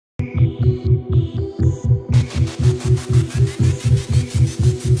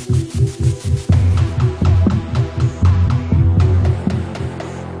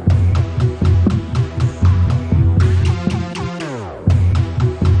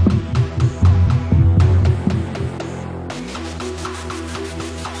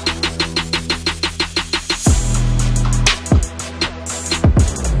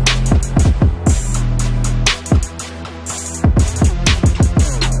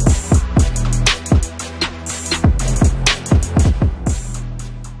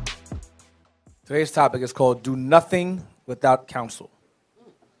Today's topic is called Do Nothing Without Counsel.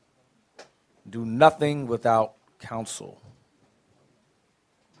 Do nothing without counsel.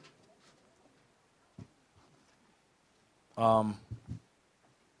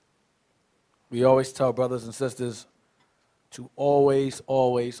 We always tell brothers and sisters to always,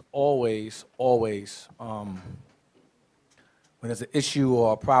 when there's an issue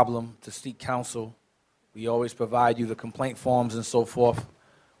or a problem, to seek counsel. We always provide you the complaint forms and so forth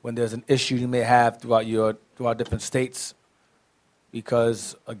when there's an issue you may have throughout different states.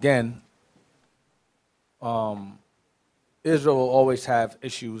 Because, again, Israel will always have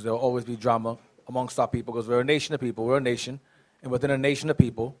issues. There will always be drama amongst our people because we're a nation of people. We're a nation. And within a nation of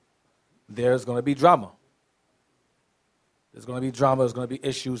people, there's going to be drama. There's going to be drama. There's going to be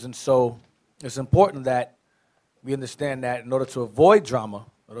issues. And so it's important that we understand that in order to avoid drama,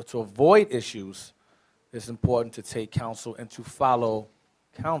 in order to avoid issues, it's important to take counsel and to follow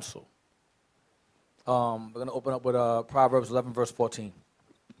counsel. We're going to open up with Proverbs 11, verse 14.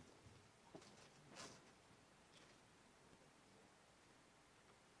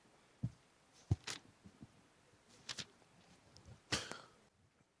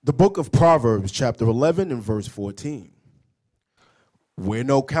 The book of Proverbs, chapter 11 and verse 14. Where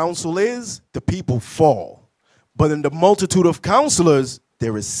no counsel is, the people fall. But in the multitude of counselors,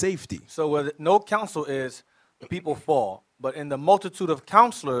 there is safety. So where no counsel is, the people fall. But in the multitude of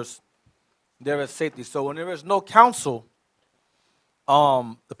counselors, there is safety. So when there is no counsel,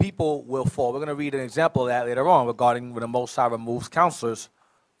 the people will fall. We're going to read an example of that later on regarding when the Most High removes counselors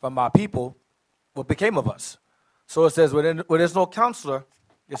from our people, what became of us. So it says where there's no counselor,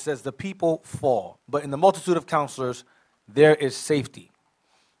 it says the people fall. But in the multitude of counselors, there is safety.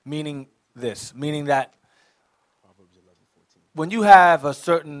 Meaning that when you have a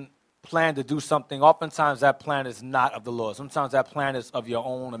certain plan to do something, oftentimes that plan is not of the Lord. Sometimes that plan is of your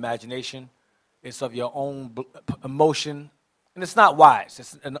own imagination. It's of your own emotion. And it's not wise.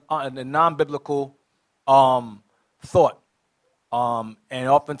 It's a non-biblical thought. And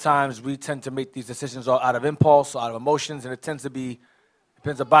oftentimes we tend to make these decisions out of impulse, out of emotions, and it tends to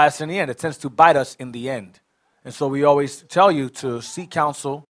bite us in the end. It tends to bite us in the end. And so we always tell you to seek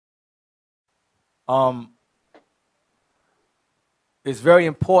counsel. It's very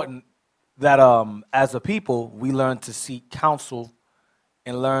important that as a people, we learn to seek counsel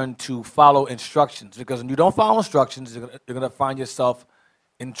and learn to follow instructions. Because when you don't follow instructions, you're going to find yourself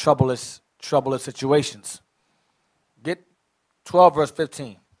in troublous situations. Get 12, verse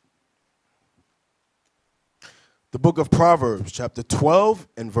 15. The book of Proverbs, chapter 12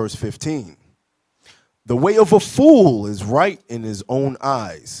 and verse 15. The way of a fool is right in his own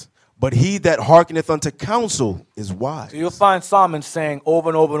eyes, but he that hearkeneth unto counsel is wise. So you'll find Solomon saying over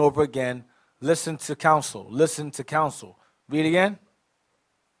and over and over again, listen to counsel, listen to counsel. Read again.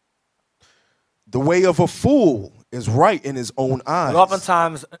 The way of a fool is right in his own eyes. But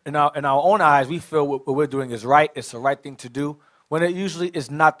oftentimes, in our own eyes, we feel what we're doing is right, it's the right thing to do, when it usually is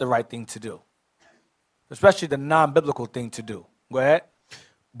not the right thing to do. Especially the non-biblical thing to do. Go ahead.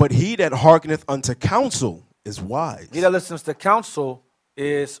 But he that hearkeneth unto counsel is wise. He that listens to counsel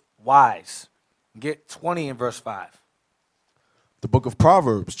is wise. Get 20 in verse 5. The book of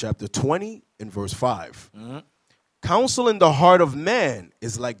Proverbs, chapter 20 and verse 5. Counsel in the heart of man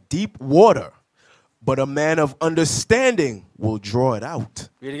is like deep water, but a man of understanding will draw it out.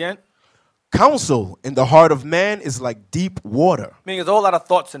 Read again. Counsel in the heart of man is like deep water. Meaning there's a whole lot of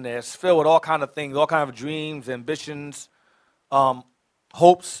thoughts in there. It's filled with all kind of things, all kind of dreams, ambitions,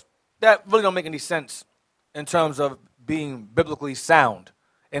 hopes that really don't make any sense in terms of being biblically sound.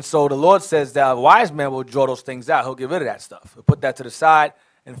 And so the Lord says that a wise man will draw those things out. He'll get rid of that stuff. He'll put that to the side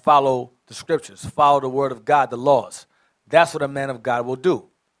and follow the scriptures, follow the word of God, the laws. That's what a man of God will do.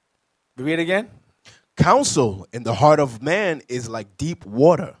 Read it again. Counsel in the heart of man is like deep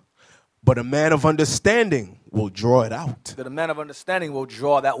water, but a man of understanding will draw it out. That a man of understanding will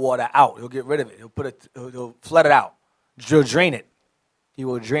draw that water out. He'll get rid of it. He'll flood it out. He'll drain it. He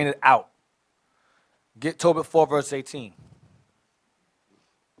will drain it out. Get Tobit 4, verse 18.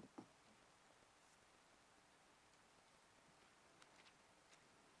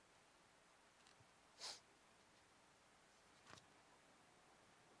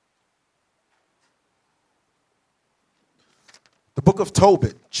 The book of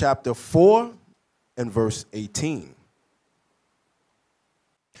Tobit, chapter 4 and verse 18.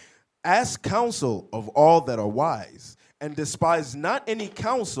 Ask counsel of all that are wise, and despise not any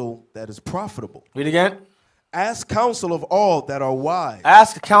counsel that is profitable. Read again. Ask counsel of all that are wise.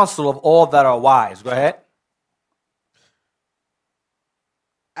 Ask counsel of all that are wise. Go ahead.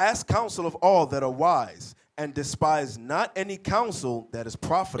 Ask counsel of all that are wise, And despise not any counsel that is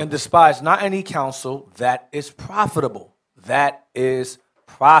profitable. And despise not any counsel that is profitable. That is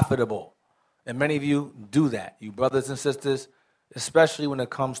profitable. And many of you do that. You brothers and sisters, especially when it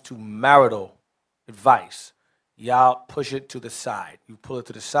comes to marital advice. Y'all push it to the side. You pull it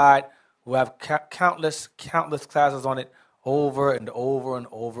to the side. We have countless classes on it over and over and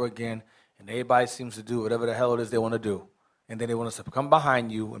over again. And everybody seems to do whatever the hell it is they want to do. And then they want us to come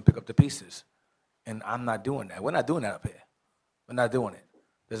behind you and pick up the pieces. And I'm not doing that. We're not doing that up here. We're not doing it.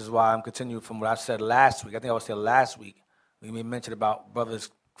 This is why I'm continuing from what I said last week. I think I was here last week. We mentioned about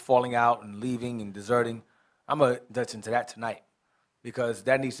brothers falling out and leaving and deserting. I'm going to touch into that tonight because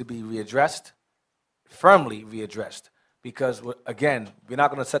that needs to be readdressed, firmly readdressed. Because, again, we're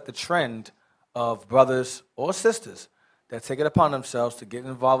not going to set the trend of brothers or sisters that take it upon themselves to get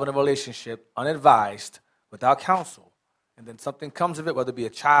involved in a relationship unadvised without counsel. And then something comes of it, whether it be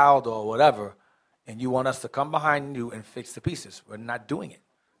a child or whatever, and you want us to come behind you and fix the pieces. We're not doing it.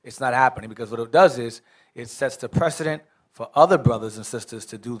 It's not happening because what it does is it sets the precedent for other brothers and sisters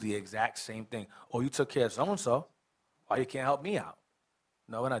to do the exact same thing. Oh, you took care of so-and-so. Why you can't help me out?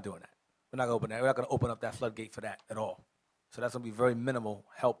 No, we're not doing that. We're not going to open that. We're not going to open up that floodgate for that at all. So that's going to be very minimal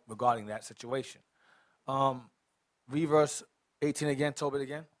help regarding that situation. Read verse 18 again, Tobit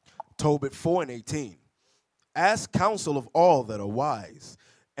again. Tobit 4 and 18. Ask counsel of all that are wise,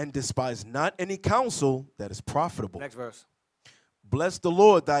 and despise not any counsel that is profitable. Next verse. Bless the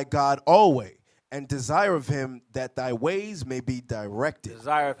Lord thy God always, and desire of him that thy ways may be directed.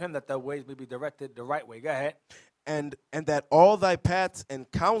 Desire of him that thy ways may be directed the right way. Go ahead. And that all thy paths and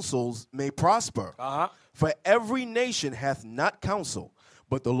counsels may prosper. For every nation hath not counsel,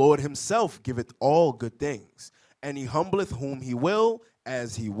 but the Lord himself giveth all good things, and he humbleth whom he will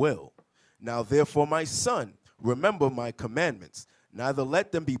as he will. Now therefore, my son, remember my commandments, neither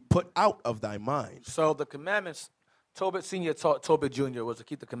let them be put out of thy mind. So the commandments, Tobit Sr. taught Tobit Jr. was to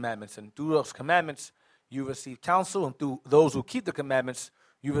keep the commandments. And through those commandments, you receive counsel. And through those who keep the commandments,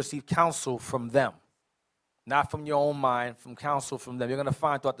 you receive counsel from them. Not from your own mind, from counsel from them. You're going to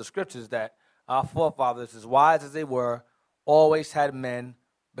find throughout the scriptures that our forefathers, as wise as they were, always had men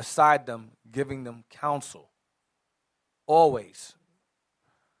beside them giving them counsel. Always.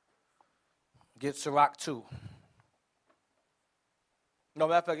 Get Sirach 2. No,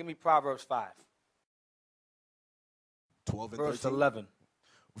 matter of fact, give me Proverbs 5. 12 and verse 13. 11.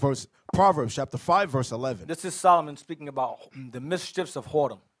 Proverbs chapter 5, verse 11. This is Solomon speaking about the mischiefs of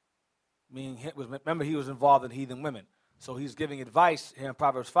whoredom. Remember, he was involved in heathen women. So he's giving advice here in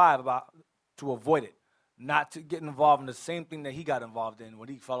Proverbs 5 about to avoid it, not to get involved in the same thing that he got involved in when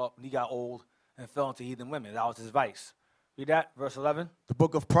he got old and fell into heathen women. That was his advice. Read that, verse 11. The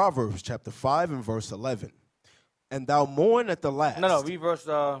book of Proverbs, chapter 5 and verse 11. And thou mourn at the last. No, read verse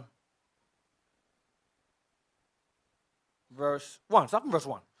 1. Stop in verse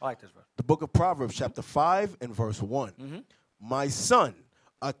 1. I like this verse. The book of Proverbs, chapter 5 and verse 1. Mm-hmm. My son,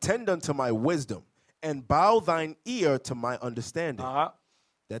 attend unto my wisdom, and bow thine ear to my understanding,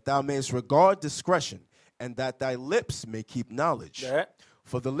 that thou mayest regard discretion, and that thy lips may keep knowledge. Yeah.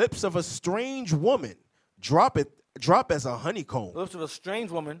 For the lips of a strange woman drop as a honeycomb. The lips of a strange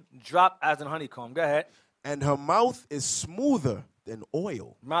woman drop as an honeycomb. Go ahead. And her mouth is smoother than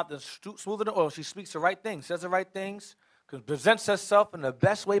oil. Mouth is smoother than oil. She speaks the right things, says the right things, presents herself in the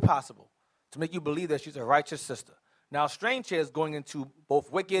best way possible to make you believe that she's a righteous sister. Now, strange here is going into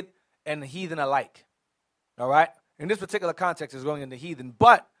both wicked and heathen alike. All right? In this particular context, it's going into heathen,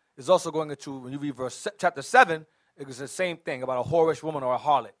 but it's also going into, when you read chapter 7, it's the same thing about a whorish woman or a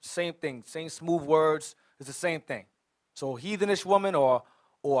harlot. Same thing, same smooth words. It's the same thing. So heathenish woman or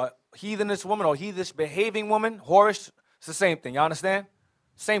heathenish behaving woman, whorish, it's the same thing. You understand?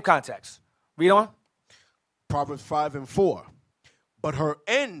 Same context. Read on. Proverbs 5 and 4. But her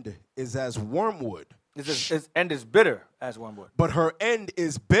end is as wormwood. His end is bitter as wormwood. But her end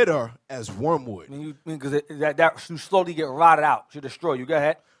is bitter as wormwood. Because you slowly get rotted out. She'll destroy you. Go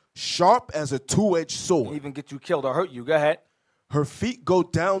ahead. Sharp as a two-edged sword. Even get you killed or hurt you. Go ahead. Her feet go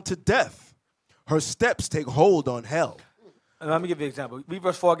down to death. Her steps take hold on hell. And let me give you an example. Read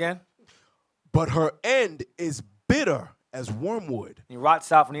verse 4 again. But her end is bitter as wormwood. He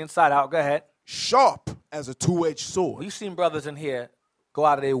rots out from the inside out. Go ahead. Sharp as a two-edged sword. We've seen brothers in here go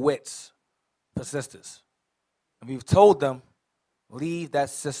out of their wits for sisters. And we've told them, leave that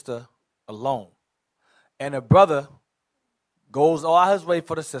sister alone. And a brother goes all out his way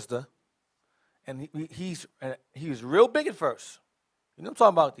for the sister, and he's real big at first. You know what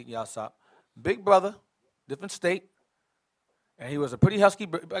I'm talking about, y'all stop. Big brother, different state, and he was a pretty husky,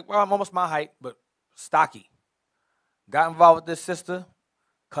 almost my height, but stocky. Got involved with this sister,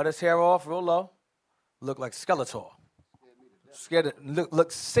 cut his hair off real low, look like Skeletor. Scared,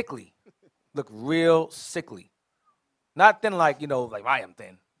 look sickly. Look real sickly. Not thin like, like I am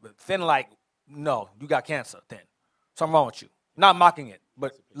thin, but thin like, no, you got cancer, thin. Something wrong with you. Not mocking it,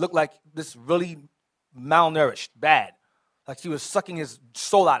 but look like this really malnourished, bad. Like she was sucking his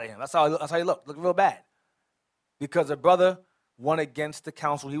soul out of him. That's how he looked. Looked real bad. Because a brother went against the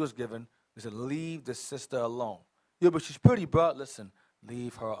counsel he was given. He said, leave the sister alone. Yeah, but she's pretty, bro. Listen,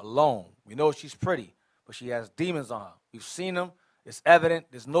 leave her alone. We know she's pretty, but she has demons on her. We've seen them. It's evident.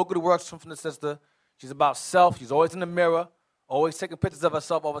 There's no good works from the sister. She's about self. She's always in the mirror, always taking pictures of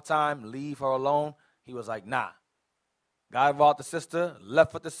herself all the time. Leave her alone. He was like, nah. Got involved with the sister,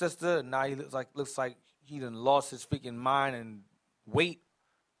 left with the sister, and now he looks like he done lost his freaking mind and weight.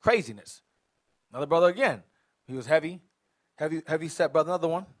 Craziness. Another brother again. He was heavy set brother, another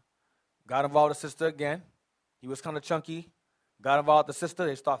one. Got involved with the sister again. He was kind of chunky. Got involved with the sister.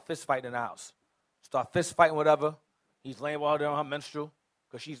 They start fist fighting in the house. Start fist fighting, whatever. He's laying while they're on her menstrual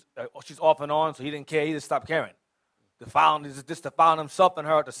because she's off and on, so he didn't care. He just stopped caring. Defiling himself and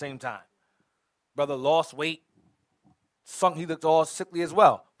her at the same time. Brother lost weight. He looked all sickly as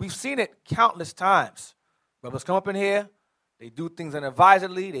well. We've seen it countless times. Brothers come up in here. They do things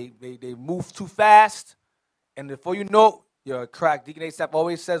unadvisedly. They move too fast. And before you know it, you're a crack. Deacon A$AP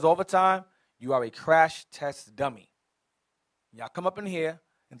always says all the time, you are a crash test dummy. Y'all come up in here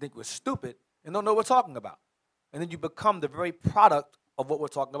and think we're stupid and don't know what we're talking about. And then you become the very product of what we're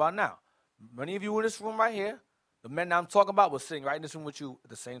talking about now. Many of you in this room right here, the men that I'm talking about, were sitting right in this room with you at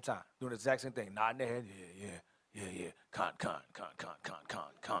the same time, doing the exact same thing, nodding their head, yeah, con.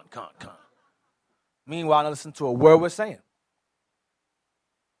 Meanwhile, I listen to a word we're saying.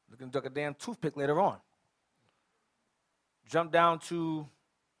 Looking like a damn toothpick later on. Jump down to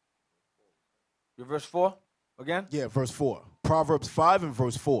your verse 4 again. Yeah, verse 4. Proverbs 5 and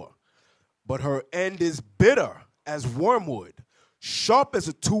verse 4. But her end is bitter as wormwood, sharp as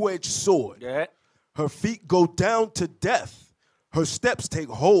a two-edged sword. Yeah. Her feet go down to death. Her steps take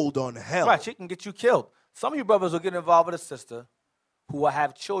hold on hell. Right, she can get you killed. Some of you brothers will get involved with a sister who will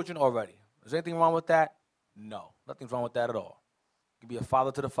have children already. Is there anything wrong with that? No, nothing's wrong with that at all. You can be a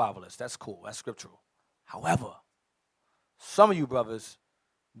father to the fatherless. That's cool. That's scriptural. However, some of you brothers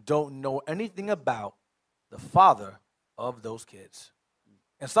don't know anything about the father of those kids.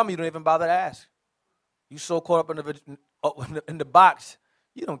 And some of you don't even bother to ask. You so caught up in the box,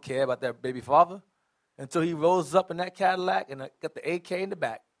 you don't care about that baby father until he rolls up in that Cadillac and got the AK in the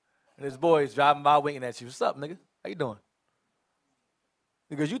back. And his boys driving by winking at you. What's up, nigga? How you doing?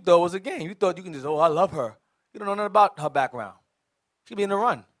 Because you thought it was a game. You thought you can just, I love her. You don't know nothing about her background. She be in the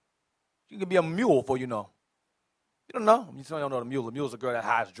run. She can be a mule for you know. You don't know. You don't know the mule. The mule's a girl that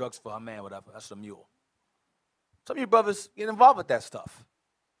hides drugs for her man, whatever. That's a mule. Some of you brothers get involved with that stuff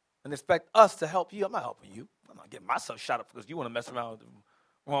and expect us to help you. I'm not helping you. I'm not getting myself shot up because you want to mess around with the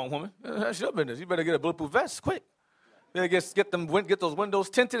wrong woman. That's your business. You better get a bulletproof vest quick. You better get those windows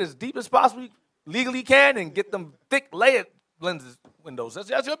tinted as deep as possible, legally can, and get them thick layered lenses windows.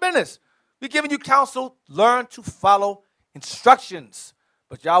 That's your business. We're giving you counsel. Learn to follow instructions.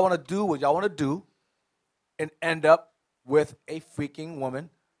 But y'all want to do what y'all want to do and end up with a freaking woman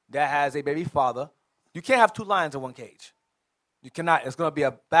that has a baby father. You can't have two lions in one cage. You cannot. It's going to be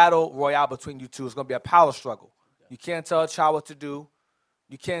a battle royale between you two. It's going to be a power struggle. You can't tell a child what to do.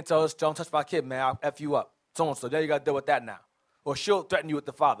 You can't tell us, don't touch my kid, man. I'll F you up. So-and-so. There you got to deal with that now. Or she'll threaten you with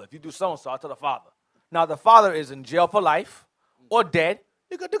the father. If you do so-and-so, I'll tell the father. Now, the father is in jail for life or dead.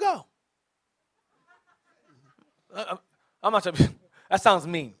 You're good to go. I'm not sure. That sounds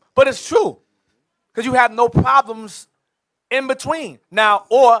mean. But it's true. Because you have no problems in between. Now,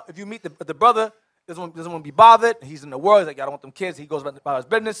 or if you meet the brother, doesn't want to be bothered. He's in the world. He's like, I don't want them kids. He goes about his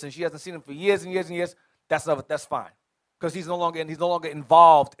business, and she hasn't seen him for years and years and years. That's fine. Because he's no longer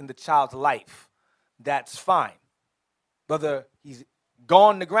involved in the child's life. That's fine. Whether he's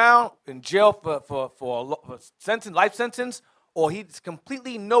gone to ground in jail for life sentence, or he's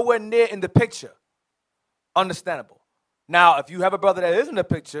completely nowhere near in the picture. Understandable. Now, if you have a brother that is in the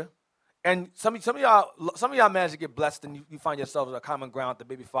picture, and some of y'all manage to get blessed, and you find yourselves a common ground with the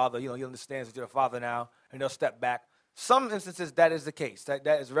baby father. You know, he understands that you're a father now, and they'll step back. Some instances that is the case. That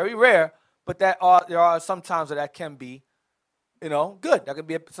is very rare, but there are some times that can be, good. That can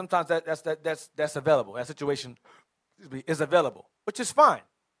be sometimes that's available. That situation is available, which is fine.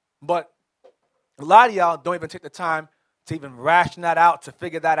 But a lot of y'all don't even take the time to even ration that out, to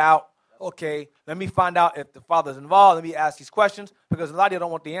figure that out. Okay, let me find out if the father's involved. Let me ask these questions, because a lot of you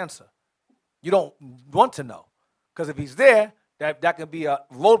don't want the answer. You don't want to know. Because if he's there, that can be a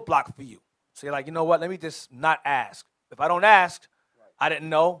roadblock for you. So you're like, you know what, let me just not ask. If I don't ask, I didn't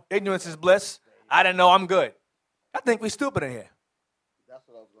know. Ignorance is bliss. I didn't know I'm good. I think we stupid in here. That's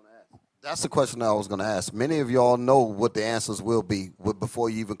what I was going to ask. That's the question I was going to ask. Many of y'all know what the answers will be before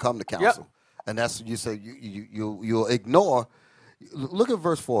you even come to counsel. Yep. And that's, you say you'll ignore. Look at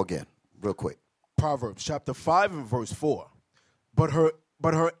verse 4 again, real quick. Proverbs chapter 5 and verse 4. But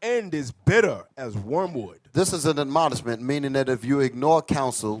her end is bitter as wormwood. This is an admonishment, meaning that if you ignore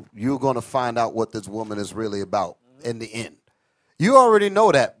counsel, you're going to find out what this woman is really about in the end. You already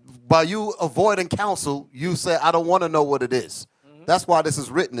know that. By you avoiding counsel, you say, I don't want to know what it is. That's why this is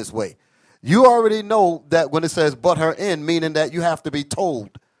written this way. You already know that when it says, but her end, meaning that you have to be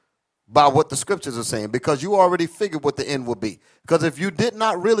told by what the scriptures are saying, because you already figured what the end would be. Because if you did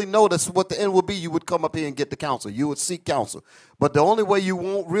not really notice what the end would be, you would come up here and get the counsel. You would seek counsel. But the only way you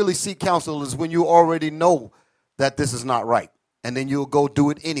won't really seek counsel is when you already know that this is not right. And then you'll go do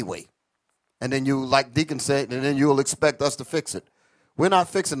it anyway. And then you, like Deacon said, and then you'll expect us to fix it. We're not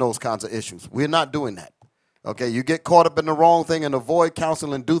fixing those kinds of issues. We're not doing that. Okay, you get caught up in the wrong thing and avoid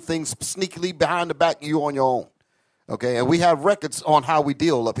counsel and do things sneakily behind the back, you on your own. Okay, and we have records on how we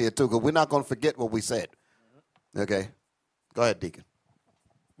deal up here, too, because we're not going to forget what we said. Okay, go ahead, Deacon.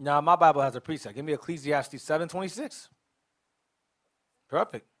 Now, my Bible has a precept. Give me Ecclesiastes 7:26.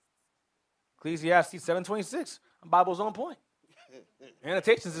 Perfect. Ecclesiastes 7:26. My Bible's on point.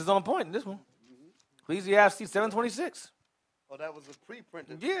 Annotations is on point in this one. Ecclesiastes 7:26. Oh, that was a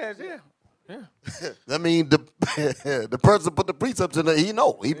pre-printed. Yeah. I mean, the person put the precepts in there, he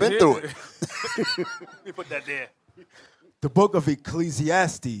know. He been through it. Let me put that there. The book of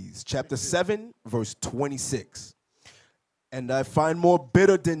Ecclesiastes, chapter 7, verse 26. And I find more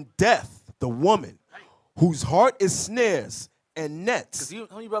bitter than death the woman whose heart is snares and nets.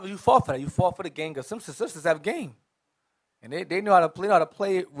 Because you brothers, you fall for that. You fall for the game. Because some sisters have game. And they know how to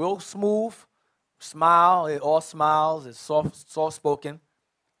play it real smooth, smile. It all smiles. It's soft-spoken.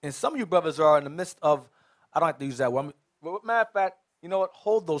 And some of you brothers are in the midst of, I don't have to use that word. Matter of fact, you know what?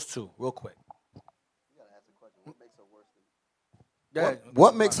 Hold those two real quick.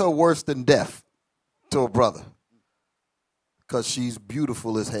 What makes her worse than death to a brother? Because she's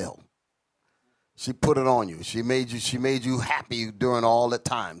beautiful as hell. She put it on you. She made you happy during all the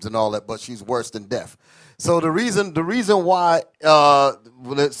times and all that, but she's worse than death. So the reason why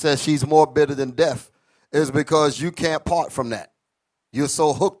when it says she's more bitter than death is because you can't part from that. You're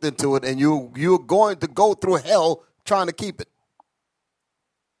so hooked into it, and you're going to go through hell trying to keep it.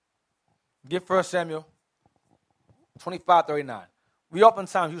 Get 1 Samuel 25:39. We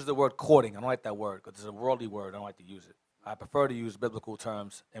oftentimes use the word courting. I don't like that word because it's a worldly word. I don't like to use it. I prefer to use biblical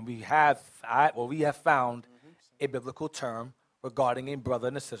terms. And we have found a biblical term regarding a brother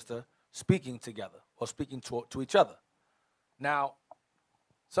and a sister speaking together or speaking to each other. Now,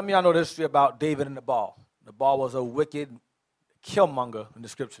 some of y'all know the history about David and Nabal. Nabal was a wicked killmonger in the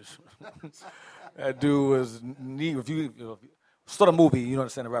scriptures. That dude was neat. If you saw the movie, you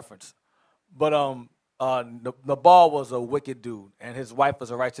understand the reference. But Nabal was a wicked dude, and his wife was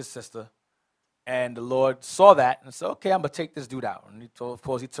a righteous sister. And the Lord saw that and said, okay, I'm going to take this dude out. And of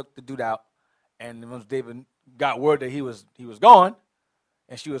course, he took the dude out. And once David got word that he was gone,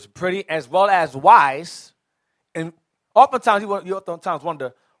 and she was pretty as well as wise. And oftentimes, you oftentimes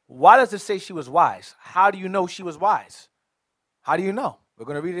wonder, why does it say she was wise? How do you know she was wise? How do you know? We're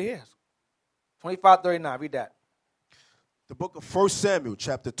going to read it here. 25:39, read that. The book of 1 Samuel,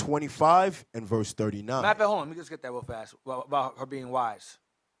 chapter 25 and verse 39. Matter of fact, hold on, let me just get that real fast about her being wise.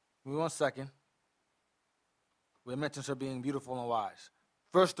 Give me 1 second. We mentioned her being beautiful and wise.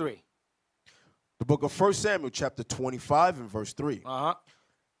 Verse 3. The book of 1 Samuel, chapter 25 and verse 3. Uh-huh.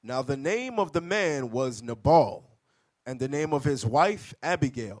 Now the name of the man was Nabal, and the name of his wife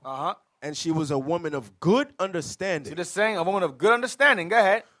Abigail. Uh-huh. And she was a woman of good understanding. See this saying? A woman of good understanding. Go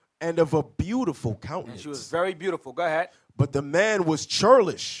ahead. And of a beautiful countenance. And she was very beautiful. Go ahead. But the man was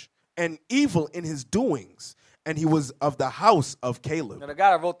churlish and evil in his doings, and he was of the house of Caleb. Now, the guy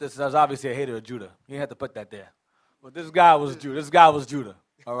that wrote this was obviously a hater of Judah. You didn't have to put that there. But this guy was Judah. This guy was Judah.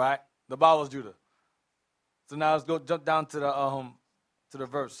 All right? The Bible was Judah. So now let's jump down to the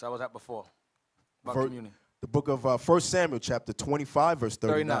verse I was at before about communion. The book of 1 Samuel, chapter 25, verse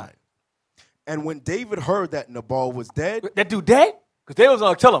 39. And when David heard that Nabal was dead. That dude dead? Because David was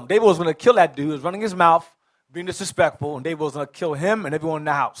going to kill him. David was going to kill that dude. He was running his mouth, being disrespectful, and David was going to kill him and everyone in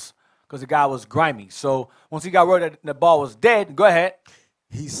the house because the guy was grimy. So once he got word that Nabal was dead, go ahead.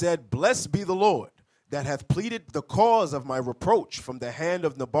 He said, blessed be the Lord that hath pleaded the cause of my reproach from the hand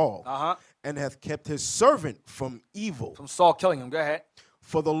of Nabal, and hath kept his servant from evil. From Saul killing him. Go ahead.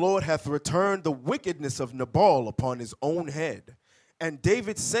 For the Lord hath returned the wickedness of Nabal upon his own head. And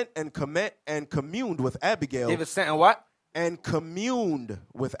David sent and communed with Abigail. David sent and what? and communed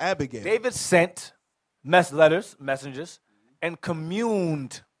with Abigail. David sent messengers, and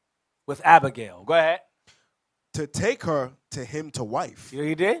communed with Abigail. Go ahead. To take her to him to wife. You know what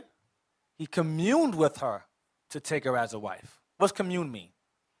he did? He communed with her to take her as a wife. What's commune mean?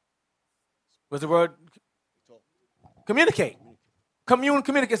 What's the word? Communicate.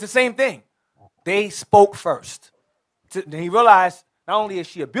 Communicate. It's the same thing. They spoke first. Then he realized not only is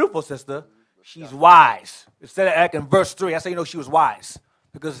she a beautiful sister, she's wise. Instead of like in verse 3, that's how you know she was wise.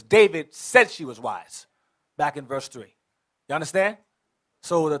 Because David said she was wise back in verse 3. You understand?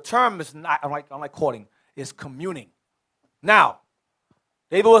 So the term is not, I'm like quoting, is communing. Now,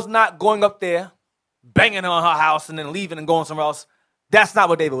 David was not going up there, banging on her house and then leaving and going somewhere else. That's not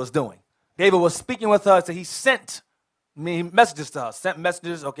what David was doing. David was speaking with her, so he sent messages to her. Sent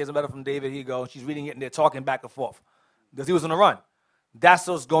messages, okay, it's a letter from David, here you go. She's reading it and they're talking back and forth. Because he was on the run. That's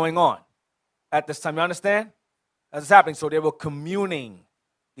what's going on at this time. You understand? That's what's happening. So they were communing.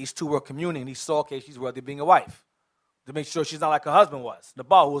 These two were communing. He saw, okay, she's worthy of being a wife. To make sure she's not like her husband was,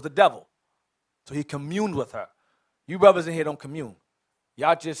 Nabal, who was the devil. So he communed with her. You brothers in here don't commune.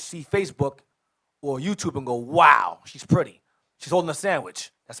 Y'all just see Facebook or YouTube and go, wow, she's pretty. She's holding a sandwich.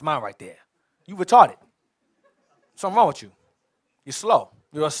 That's mine right there. You retarded. Something wrong with you. You're slow.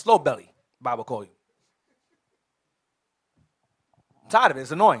 You're a slow belly, Bible call you. I'm tired of it.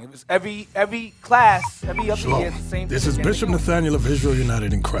 It's annoying. It was every class, every other year, it's the same thing. This is Bishop Nathaniel of Israel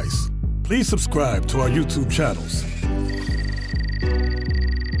United in Christ. Please subscribe to our YouTube channels.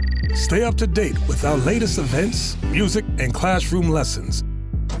 Stay up to date with our latest events, music, and classroom lessons.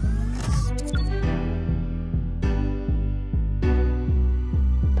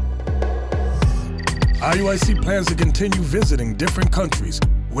 IUIC plans to continue visiting different countries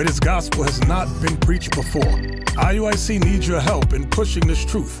where this gospel has not been preached before. IUIC needs your help in pushing this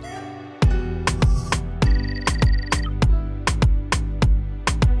truth.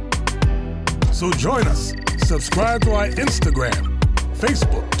 So join us. Subscribe to our Instagram,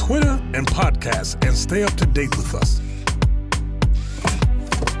 Facebook, Twitter, and podcasts, and stay up to date with us.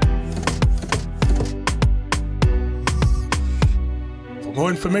 For more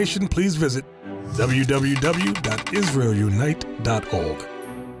information, please visit www.israelunite.org.